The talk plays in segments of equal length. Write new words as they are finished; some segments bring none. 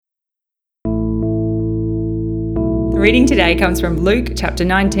Reading today comes from Luke chapter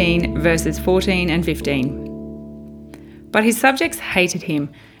 19, verses 14 and 15. But his subjects hated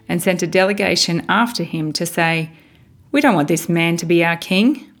him and sent a delegation after him to say, "We don't want this man to be our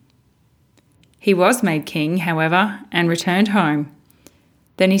king." He was made king, however, and returned home.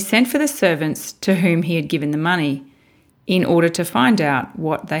 Then he sent for the servants to whom he had given the money, in order to find out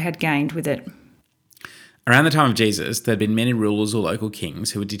what they had gained with it. Around the time of Jesus, there had been many rulers or local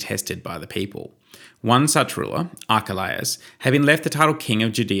kings who were detested by the people. One such ruler, Archelaus, had been left the title king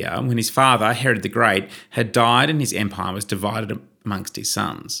of Judea when his father, Herod the Great, had died and his empire was divided amongst his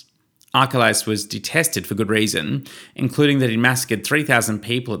sons. Archelaus was detested for good reason, including that he massacred 3,000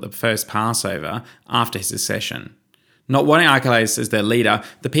 people at the first Passover after his accession. Not wanting Archelaus as their leader,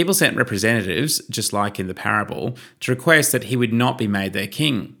 the people sent representatives, just like in the parable, to request that he would not be made their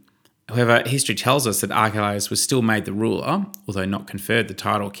king. However, history tells us that Archelaus was still made the ruler, although not conferred the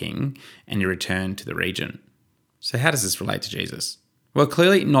title king, and he returned to the region. So how does this relate to Jesus? Well,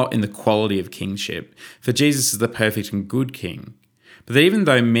 clearly not in the quality of kingship, for Jesus is the perfect and good king. But that even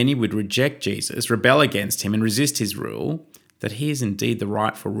though many would reject Jesus, rebel against him and resist his rule, that he is indeed the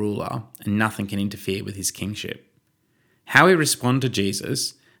rightful ruler and nothing can interfere with his kingship. How we respond to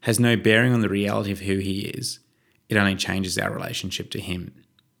Jesus has no bearing on the reality of who he is. It only changes our relationship to him.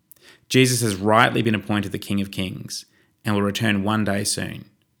 Jesus has rightly been appointed the King of Kings and will return one day soon.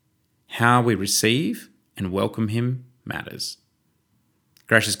 How we receive and welcome him matters.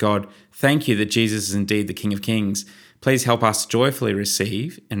 Gracious God, thank you that Jesus is indeed the King of Kings. Please help us joyfully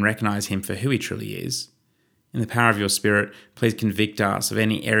receive and recognise him for who he truly is. In the power of your Spirit, please convict us of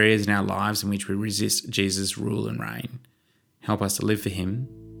any areas in our lives in which we resist Jesus' rule and reign. Help us to live for him,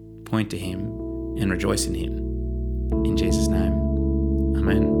 point to him, and rejoice in him. In Jesus' name,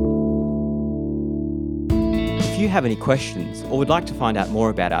 Amen. If you have any questions or would like to find out more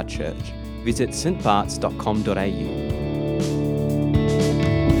about our church, visit stbarts.com.au.